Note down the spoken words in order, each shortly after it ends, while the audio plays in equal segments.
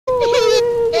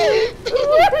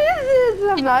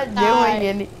I'm not doing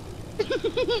any.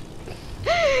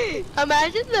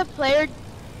 Imagine the player.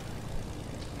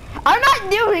 I'm not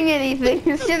doing anything.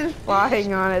 It's just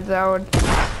flying on its own.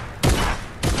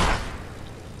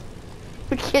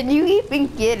 Can you even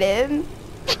get in?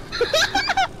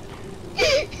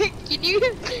 Can you?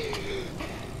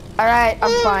 Alright,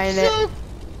 I'm flying it.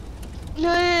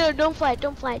 No, don't fly it,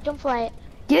 don't fly it, don't fly it.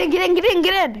 Get in. Get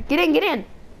in.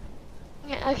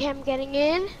 Yeah, okay, I'm getting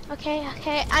in. Okay,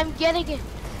 I'm getting in.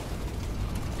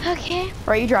 Okay.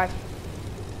 Alright, you drive.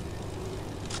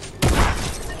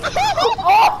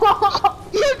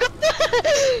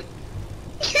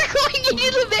 You're going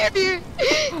into the barrier.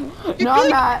 No, I'm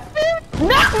not.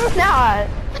 No, I'm not.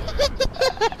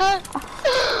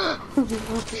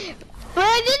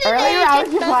 Earlier I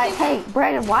was just like, hey,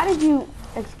 Brandon, why did you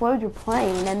explode your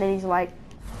plane? And then he's like,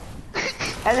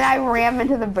 and then I ran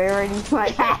into the barrier and he's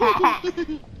like, I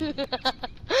did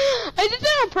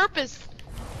that on purpose.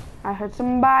 I heard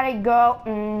somebody go,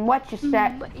 what you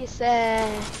said? What you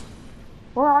said?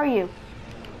 Where are you?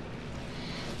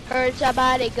 Heard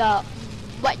somebody go.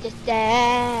 What you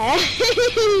said?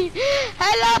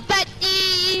 Hello,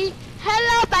 buddy.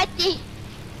 Hello, buddy.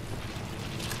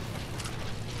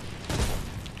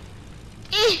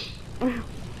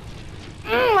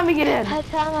 Let me get in. Heard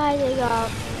somebody go.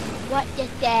 What you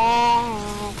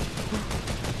said?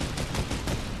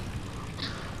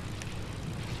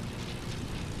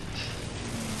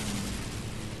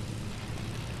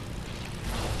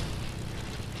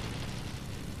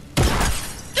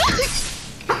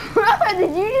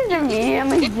 Did you just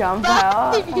immediately jump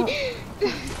out?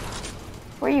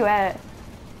 Where you at?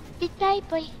 It's right,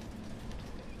 boy.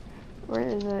 Where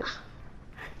is it?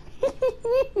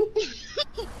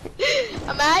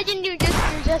 Imagine you're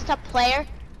just a player.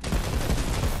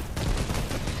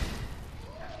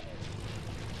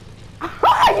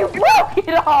 You broke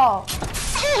it all!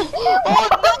 Oh no!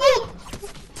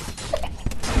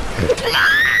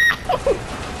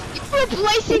 You're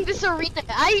replacing this arena.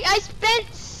 I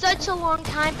spent such a long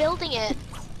time building it.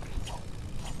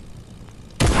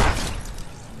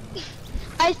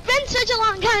 I spent such a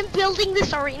long time building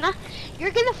this arena.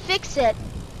 You're gonna fix it,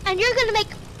 and you're gonna make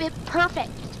it perfect.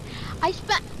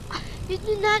 You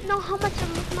do not know how much I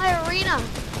love my arena.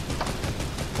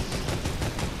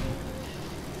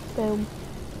 Boom.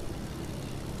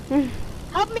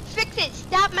 Help me fix it.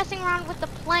 Stop messing around with the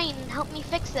plane and help me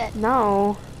fix it.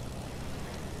 No.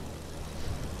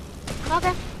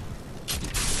 Okay.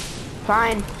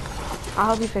 Fine. I'll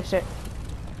help you fix it.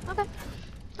 Okay.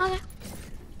 Okay.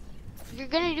 You're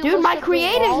gonna do. Dude, my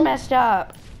creative's messed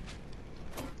up.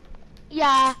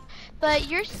 Yeah, but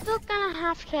you're still gonna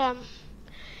have to.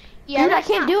 Yeah. Dude, I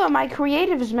can't do it. My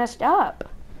creative is messed up.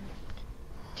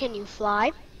 Can you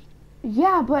fly?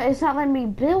 Yeah, but it's not letting me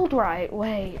build right.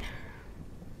 Wait.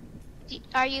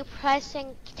 Are you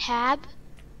pressing tab?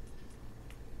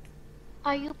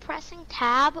 Are you pressing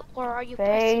tab or are you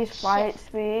pressing Phase, flight shift?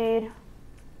 speed.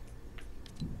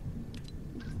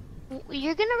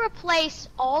 You're gonna replace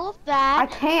all of that. I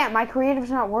can't. My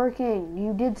creative's not working.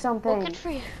 You did something. Well, good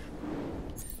for you.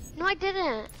 No, I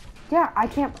didn't. Yeah, I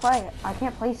can't play it. I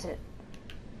can't place it.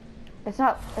 It's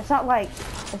not like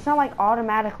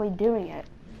automatically doing it.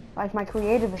 Like my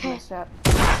creative is messed up.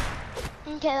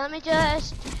 Okay, let me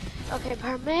just. Okay,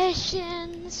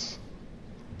 permissions.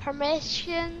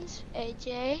 Permissions,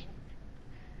 AJ.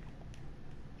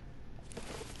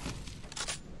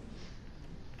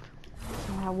 That's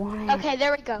what I wanted. Okay,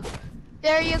 there we go.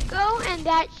 There you go, and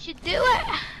that should do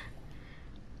it.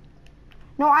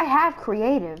 No, I have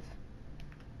creative.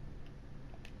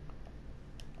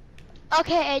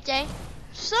 Okay, AJ.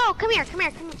 So, come here,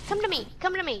 come to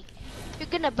me. You're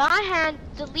gonna by hand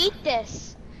delete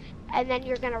this, and then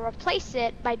you're gonna replace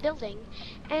it by building,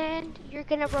 and you're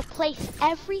gonna replace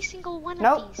every single one of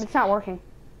Nope, these. it's not working.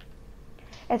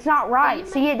 It's not right.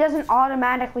 See, it doesn't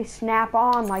automatically snap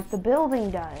on like the building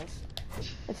does.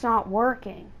 It's not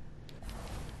working.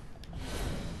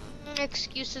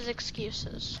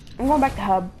 Excuses. I'm going back to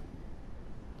hub.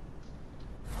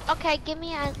 Okay, give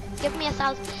me a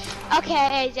 1,000.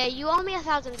 Okay, AJ, you owe me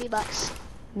 1,000 V-Bucks.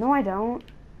 No, I don't.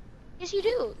 Yes, you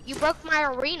do. You broke my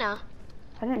arena.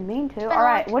 I didn't mean to. All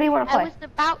right, what do you want to play? I was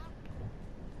about.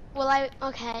 Well,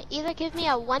 okay. Either give me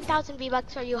a 1,000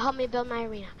 V-Bucks or you help me build my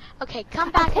arena. Okay,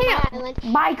 come back to my island.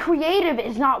 My creative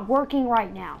is not working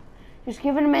right now. Just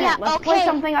give it a minute. Yeah, let's okay. play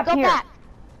something up Go here. Back.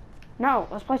 No,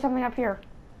 let's play something up here.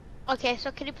 Okay,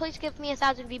 so can you please give me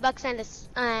 1,000 V-Bucks and this?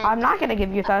 I'm not gonna give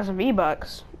you 1,000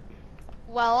 V-Bucks.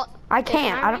 Well, I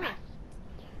can't.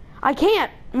 I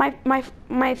can't.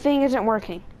 My thing isn't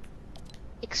working.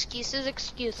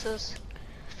 Excuses.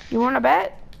 You want to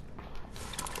bet?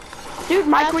 Dude,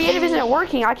 my creative isn't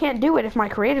working. I can't do it if my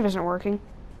creative isn't working.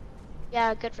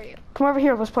 Yeah, good for you. Come over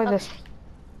here, let's play this.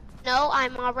 No,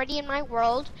 I'm already in my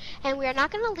world, and we are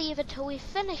not gonna leave until we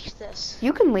finish this.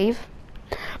 You can leave.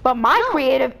 But my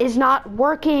creative is not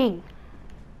working.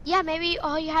 Yeah, maybe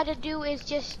all you had to do is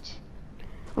just...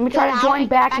 Let me try to join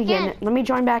back again. Let me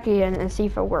join back again and see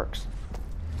if it works.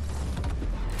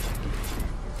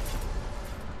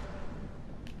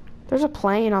 There's a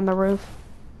plane on the roof.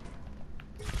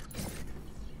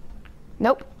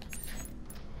 Nope.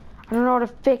 I don't know how to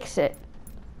fix it.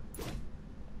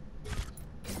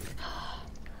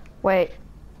 Wait.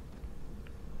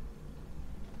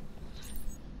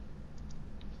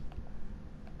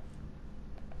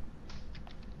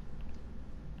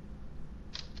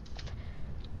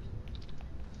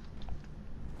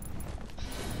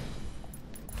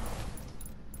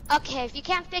 Okay, if you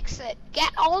can't fix it,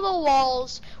 get all the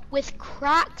walls with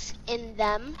cracks in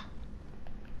them.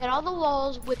 Get all the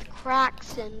walls with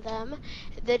cracks in them.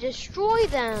 Then destroy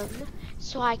them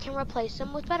so I can replace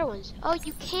them with better ones. Oh,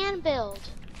 you can build.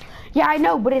 Yeah, I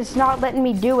know, but it's not letting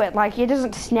me do it. Like, it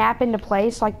doesn't snap into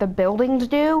place like the buildings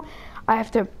do. I have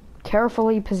to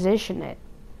carefully position it.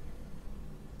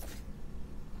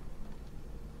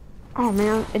 Oh,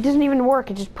 man. It doesn't even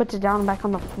work. It just puts it down and back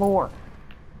on the floor.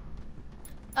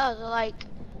 Oh, so like,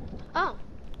 oh.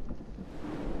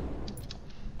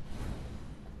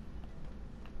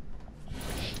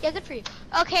 Yeah, good for you.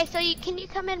 Okay, so can you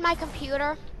come in my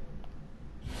computer?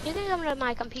 You can come to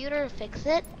my computer to fix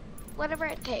it. Whatever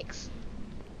it takes.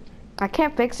 I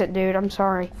can't fix it, dude. I'm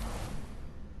sorry.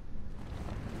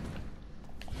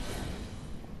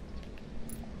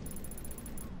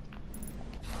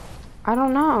 I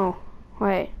don't know.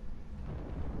 Wait.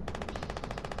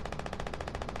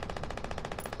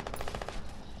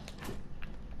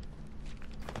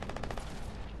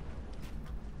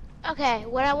 Okay,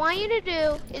 what I want you to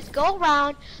do is go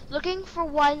around looking for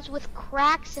ones with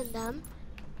cracks in them,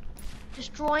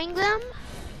 destroying them.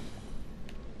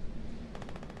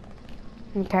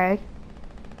 Okay.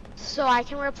 So I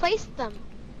can replace them.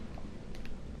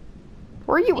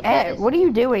 Where are you at? What are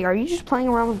you doing? Are you just playing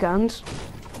around with guns?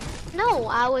 No,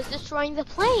 I was destroying the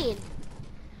plane.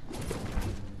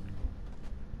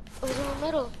 It was in the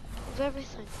middle of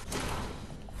everything.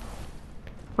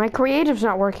 My creative's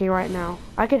not working right now.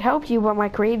 I could help you, but my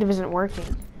creative isn't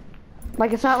working.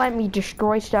 Like, it's not letting me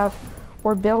destroy stuff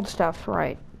or build stuff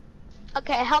right.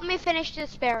 Okay, help me finish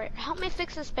this barrier. Help me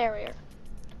fix this barrier.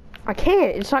 I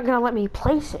can't. It's not gonna let me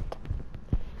place it.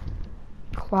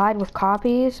 Collide with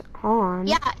copies on.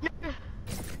 Yeah.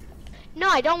 No,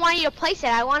 I don't want you to place it.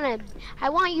 I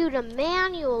want you to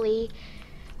manually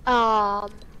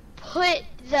put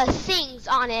the things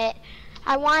on it.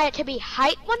 I want it to be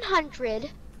height 100.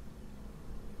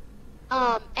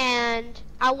 And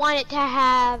I want it to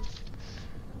have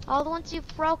all the ones you've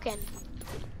broken.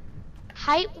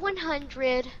 Height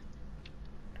 100.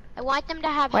 I want them to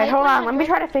have. Wait, hold on. Let me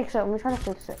try to fix it. Let me try to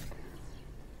fix it.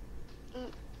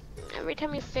 Every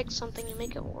time you fix something, you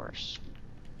make it worse.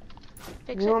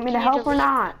 You want me to help or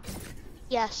not?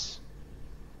 Yes.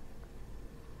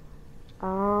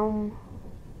 No,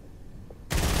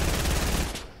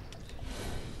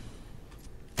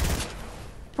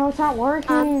 it's not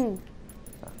working.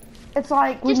 It's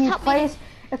like when you place.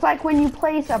 It's like when you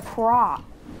place a prop.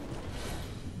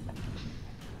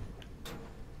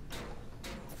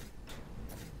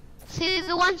 See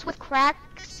the ones with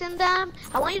cracks in them?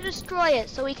 I want you to destroy it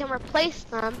so we can replace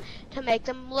them to make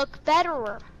them look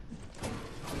better.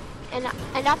 And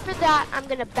after that, I'm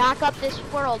gonna back up this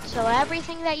world. So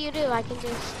everything that you do, I can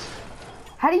just.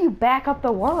 How do you back up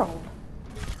the world?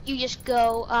 You just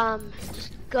go to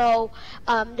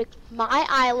my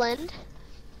island,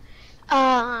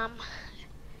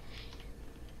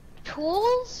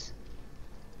 tools,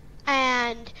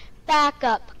 and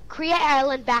backup. Create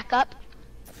island backup,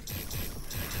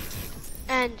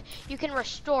 and you can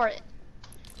restore it.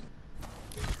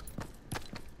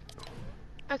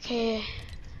 Okay.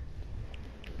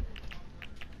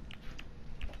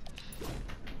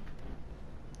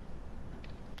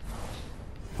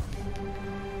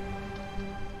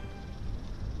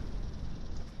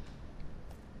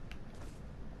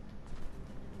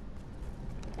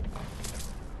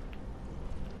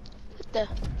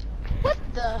 What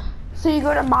the? So you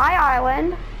go to my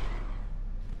island.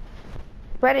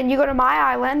 Brennan, you go to my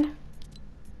island.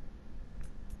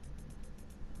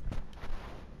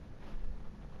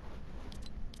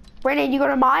 Brennan, you go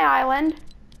to my island.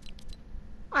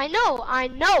 I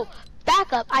know.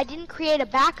 Backup. I didn't create a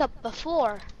backup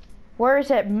before. Where is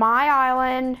it? My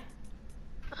island.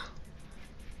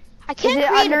 I can't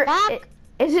create a back.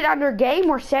 Is it under game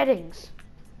or settings?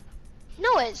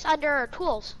 No, it's under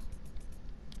tools.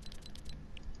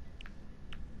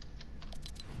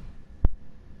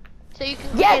 So you can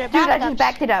create a Yes, dude, I just backups.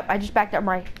 backed it up. I just backed up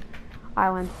my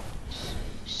island.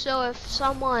 So if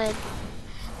someone,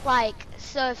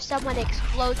 if someone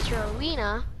explodes your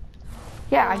arena.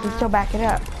 Yeah, I can still back it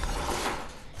up.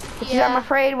 Because I'm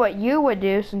afraid what you would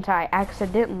do since I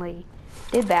accidentally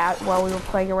did that while we were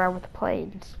playing around with the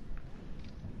planes.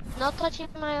 Not touching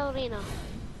my arena.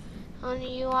 And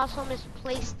you also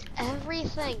misplaced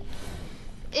everything.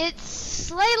 It's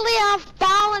slightly off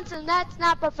balance and that's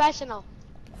not professional.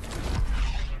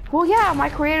 Well, yeah, my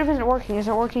creative isn't working. Is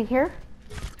it working here?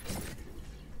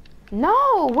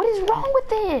 No, what is wrong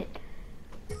with it?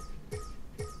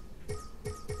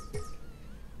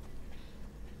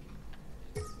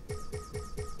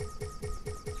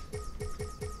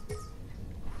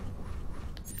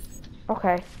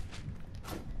 Okay.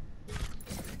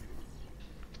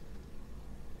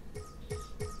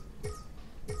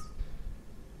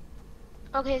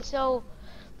 Okay, so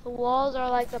the walls are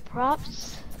like the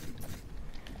props.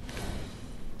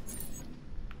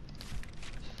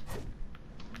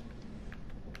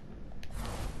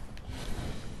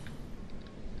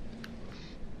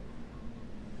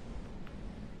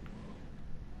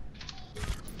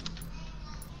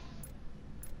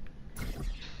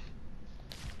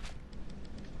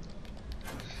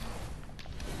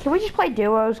 Can we just play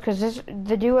duos? Cause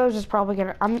the duos is probably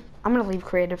gonna. I'm gonna leave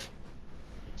creative.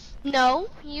 No,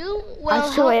 you will.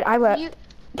 It's too late. I left.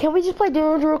 Can we just play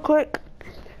duos real quick?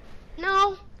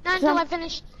 No, not until I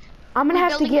finish. I'm gonna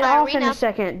have to rebuilding get my off in arena. a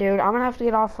second, dude. I'm gonna have to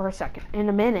get off for a second, in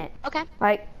a minute. Okay.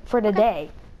 Like for the day.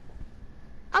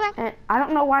 Okay. And I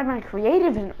don't know why my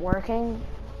creative isn't working.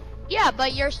 Yeah,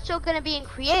 but you're still gonna be in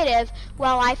creative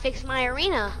while I fix my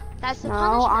arena. That's the No,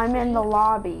 punishment. I'm in the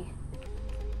lobby.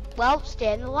 Well,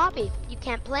 stay in the lobby. You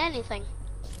can't play anything.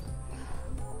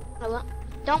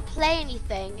 Don't play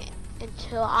anything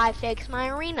until I fix my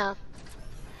arena.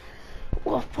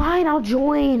 Well, fine, I'll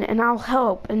join and I'll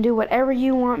help and do whatever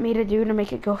you want me to do to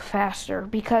make it go faster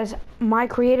because my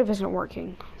creative isn't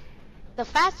working. The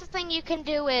fastest thing you can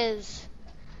do is,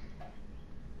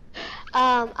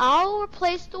 I'll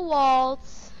replace the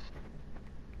walls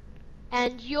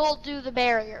and you'll do the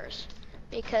barriers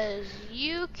because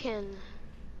you can.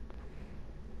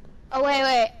 Oh,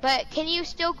 wait, but can you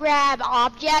still grab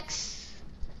objects?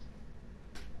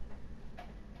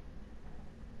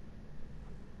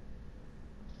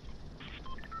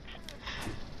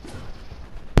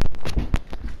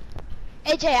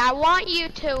 AJ, I want you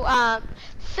to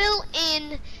fill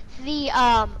in the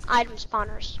item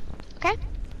spawners. Okay?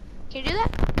 Can you do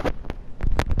that?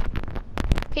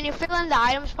 Can you fill in the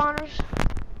item spawners?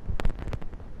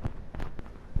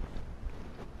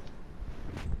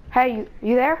 Hey,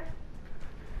 you there?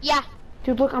 Yeah.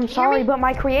 Dude, look, I'm sorry, but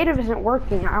my creative isn't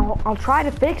working. I'll try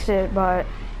to fix it, but...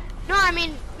 No, I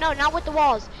mean, no, not with the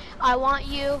walls. I want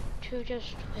you to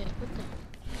just, wait, what the?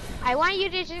 I want you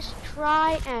to just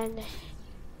try and...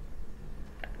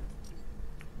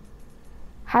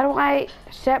 How do I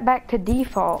set back to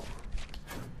default?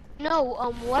 No,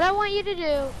 what I want you to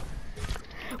do...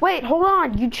 Wait, hold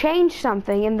on. You changed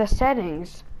something in the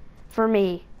settings for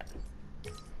me.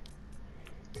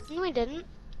 No, I didn't.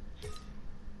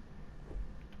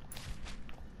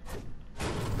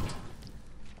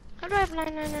 How do I have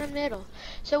 999 middle?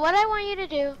 So what I want you to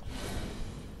do...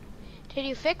 Did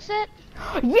you fix it?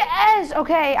 Yes!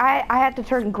 Okay, I had to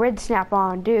turn grid snap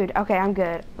on. Dude, okay, I'm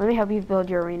good. Let me help you build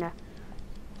your arena.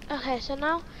 Okay, so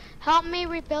now help me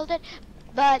rebuild it.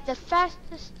 But the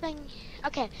fastest thing...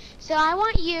 Okay, so I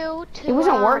want you to... It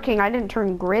wasn't working. I didn't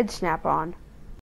turn grid snap on.